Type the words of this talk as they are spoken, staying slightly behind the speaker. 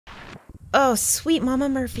Oh, sweet Mama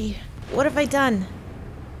Murphy. What have I done?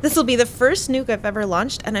 This will be the first nuke I've ever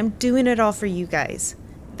launched, and I'm doing it all for you guys.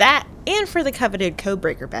 That, and for the coveted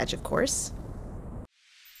Codebreaker Badge, of course.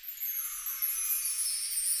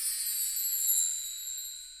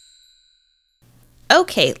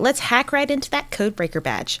 Okay, let's hack right into that Codebreaker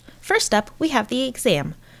Badge. First up, we have the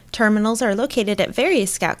exam. Terminals are located at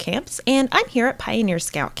various scout camps, and I'm here at Pioneer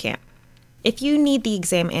Scout Camp. If you need the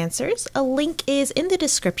exam answers, a link is in the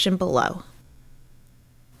description below.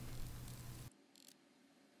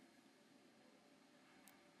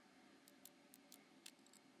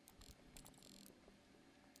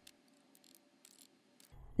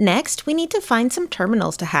 Next, we need to find some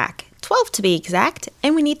terminals to hack, 12 to be exact,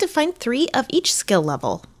 and we need to find 3 of each skill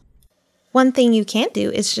level. One thing you can't do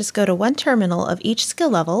is just go to one terminal of each skill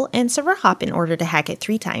level and server hop in order to hack it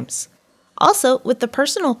 3 times. Also, with the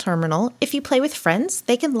personal terminal, if you play with friends,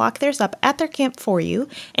 they can lock theirs up at their camp for you,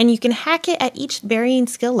 and you can hack it at each varying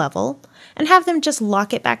skill level, and have them just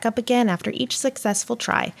lock it back up again after each successful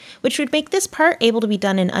try, which would make this part able to be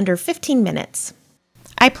done in under 15 minutes.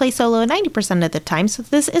 I play solo 90% of the time, so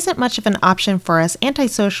this isn't much of an option for us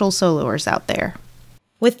antisocial soloers out there.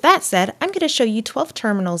 With that said, I'm going to show you 12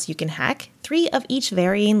 terminals you can hack, 3 of each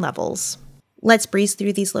varying levels. Let's breeze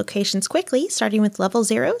through these locations quickly, starting with level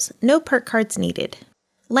 0s, no perk cards needed.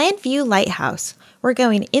 Landview Lighthouse. We're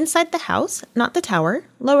going inside the house, not the tower,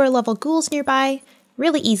 lower level ghouls nearby,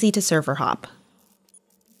 really easy to server hop.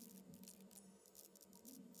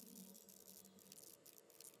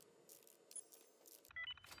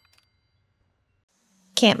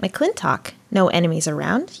 Camp McClintock. No enemies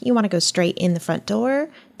around. You want to go straight in the front door,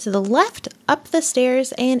 to the left, up the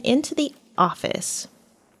stairs, and into the office.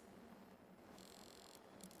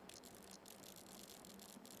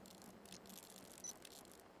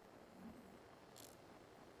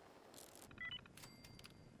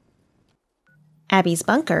 Abby's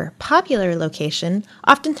Bunker. Popular location,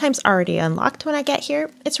 oftentimes already unlocked when I get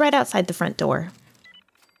here. It's right outside the front door.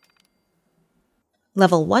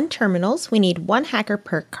 Level 1 terminals, we need 1 hacker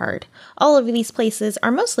perk card. All of these places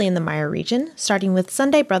are mostly in the Mire region, starting with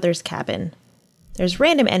Sunday Brothers Cabin. There's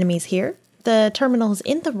random enemies here. The terminal is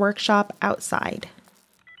in the workshop outside.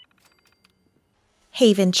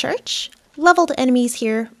 Haven Church. Leveled enemies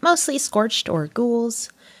here, mostly scorched or ghouls.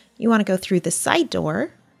 You want to go through the side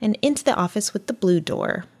door and into the office with the blue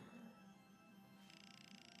door.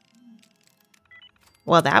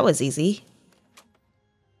 Well, that was easy.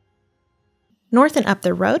 North and up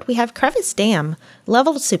the road, we have Crevice Dam.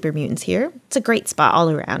 Leveled super mutants here. It's a great spot all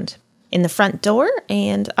around. In the front door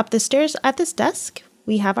and up the stairs at this desk,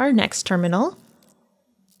 we have our next terminal.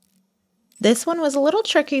 This one was a little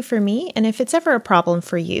tricky for me, and if it's ever a problem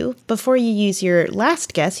for you, before you use your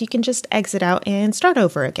last guess, you can just exit out and start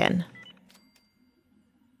over again.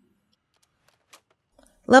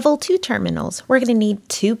 Level 2 terminals. We're going to need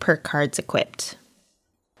 2 perk cards equipped.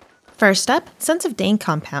 First up, Sons of Dane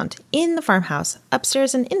compound, in the farmhouse,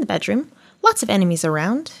 upstairs and in the bedroom, lots of enemies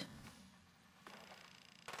around.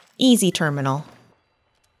 Easy terminal.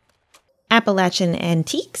 Appalachian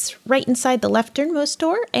Antiques, right inside the lefternmost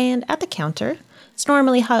door and at the counter. It's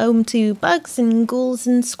normally home to bugs and ghouls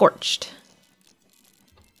and scorched.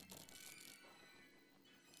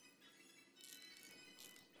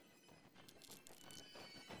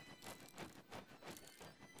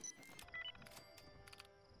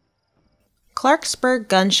 Clarksburg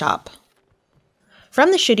Gun Shop.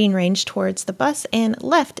 From the shooting range towards the bus and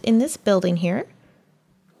left in this building here,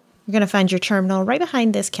 you're going to find your terminal right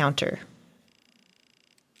behind this counter.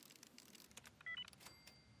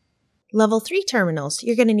 Level 3 terminals.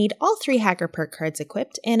 You're going to need all 3 hacker perk cards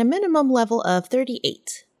equipped and a minimum level of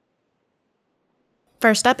 38.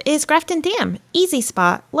 First up is Grafton Dam. Easy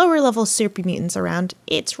spot, lower level super mutants around.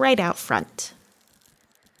 It's right out front.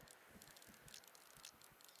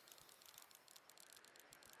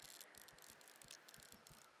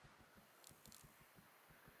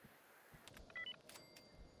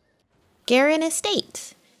 Garin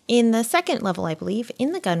Estate, in the second level, I believe,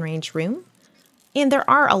 in the gun range room, and there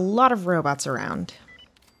are a lot of robots around.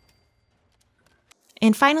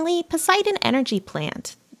 And finally, Poseidon Energy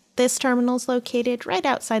Plant. This terminal is located right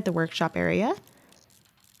outside the workshop area.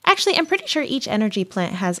 Actually, I'm pretty sure each energy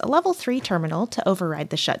plant has a level 3 terminal to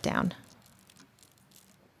override the shutdown.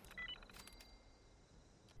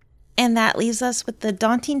 And that leaves us with the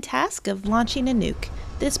daunting task of launching a nuke.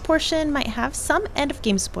 This portion might have some end of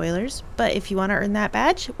game spoilers, but if you want to earn that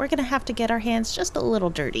badge, we're going to have to get our hands just a little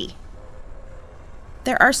dirty.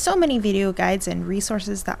 There are so many video guides and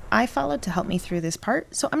resources that I followed to help me through this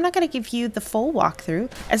part, so I'm not going to give you the full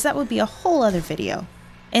walkthrough, as that would be a whole other video.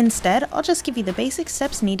 Instead, I'll just give you the basic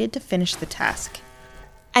steps needed to finish the task.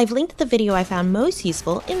 I've linked the video I found most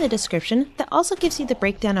useful in the description that also gives you the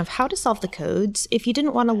breakdown of how to solve the codes if you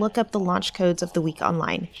didn't want to look up the launch codes of the week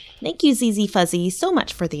online. Thank you ZZ Fuzzy so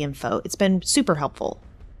much for the info, it's been super helpful.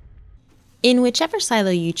 In whichever silo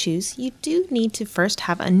you choose, you do need to first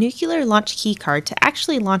have a nuclear launch keycard to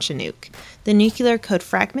actually launch a nuke. The nuclear code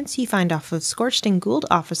fragments you find off of Scorched and Gould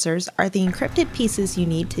officers are the encrypted pieces you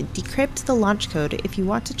need to decrypt the launch code if you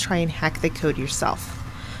want to try and hack the code yourself.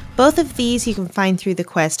 Both of these you can find through the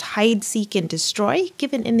quest Hide, Seek, and Destroy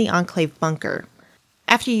given in the Enclave bunker.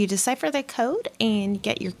 After you decipher the code and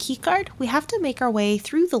get your keycard, we have to make our way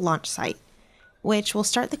through the launch site, which will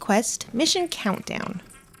start the quest Mission Countdown.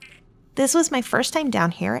 This was my first time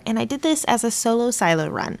down here, and I did this as a solo silo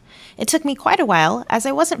run. It took me quite a while as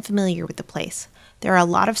I wasn't familiar with the place. There are a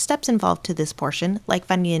lot of steps involved to this portion, like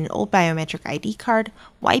finding an old biometric ID card,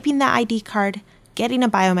 wiping that ID card, getting a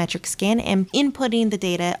biometric scan, and inputting the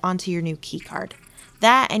data onto your new keycard.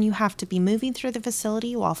 That, and you have to be moving through the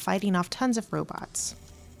facility while fighting off tons of robots.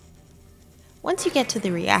 Once you get to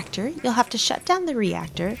the reactor, you'll have to shut down the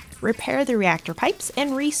reactor, repair the reactor pipes,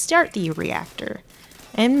 and restart the reactor,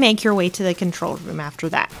 and make your way to the control room after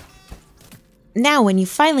that. Now, when you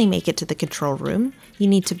finally make it to the control room, you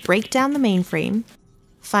need to break down the mainframe,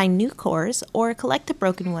 find new cores, or collect the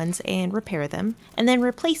broken ones and repair them, and then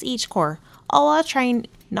replace each core, all while trying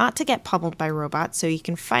not to get pummeled by robots so you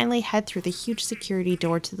can finally head through the huge security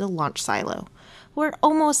door to the launch silo. We're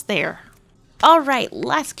almost there. Alright,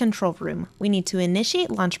 last control room. We need to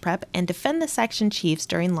initiate launch prep and defend the section chiefs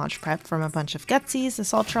during launch prep from a bunch of Gutsies,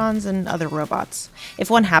 Assaultrons, and other robots.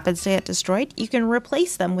 If one happens to get destroyed, you can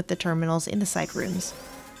replace them with the terminals in the side rooms.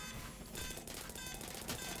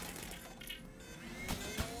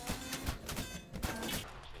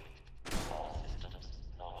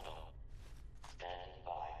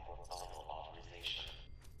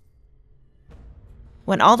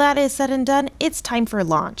 When all that is said and done, it's time for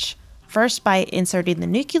launch. First by inserting the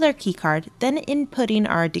nuclear keycard, then inputting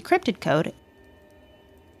our decrypted code,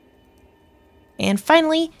 and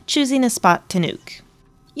finally choosing a spot to nuke.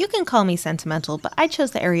 You can call me sentimental, but I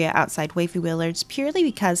chose the area outside Wavy Willards purely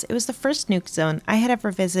because it was the first nuke zone I had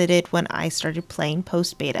ever visited when I started playing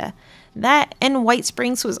post-beta. That and White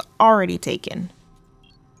Springs was already taken.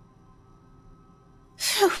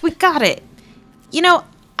 We got it! You know,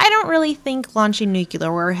 I don't really think launching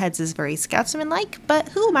nuclear warheads is very Scoutsman-like, but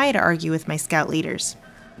who am I to argue with my scout leaders?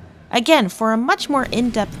 Again, for a much more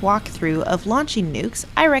in-depth walkthrough of launching nukes,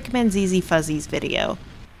 I recommend ZZ Fuzzy's video.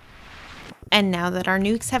 And now that our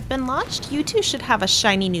nukes have been launched, you too should have a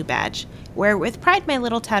shiny new badge. Wear it with pride, my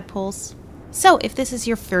little tadpoles. So, if this is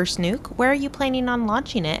your first nuke, where are you planning on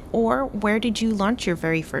launching it, or where did you launch your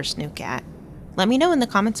very first nuke at? Let me know in the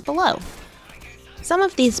comments below. Some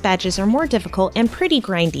of these badges are more difficult and pretty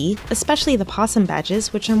grindy, especially the possum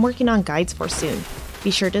badges, which I'm working on guides for soon.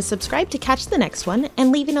 Be sure to subscribe to catch the next one,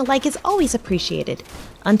 and leaving a like is always appreciated.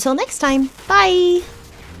 Until next time, bye!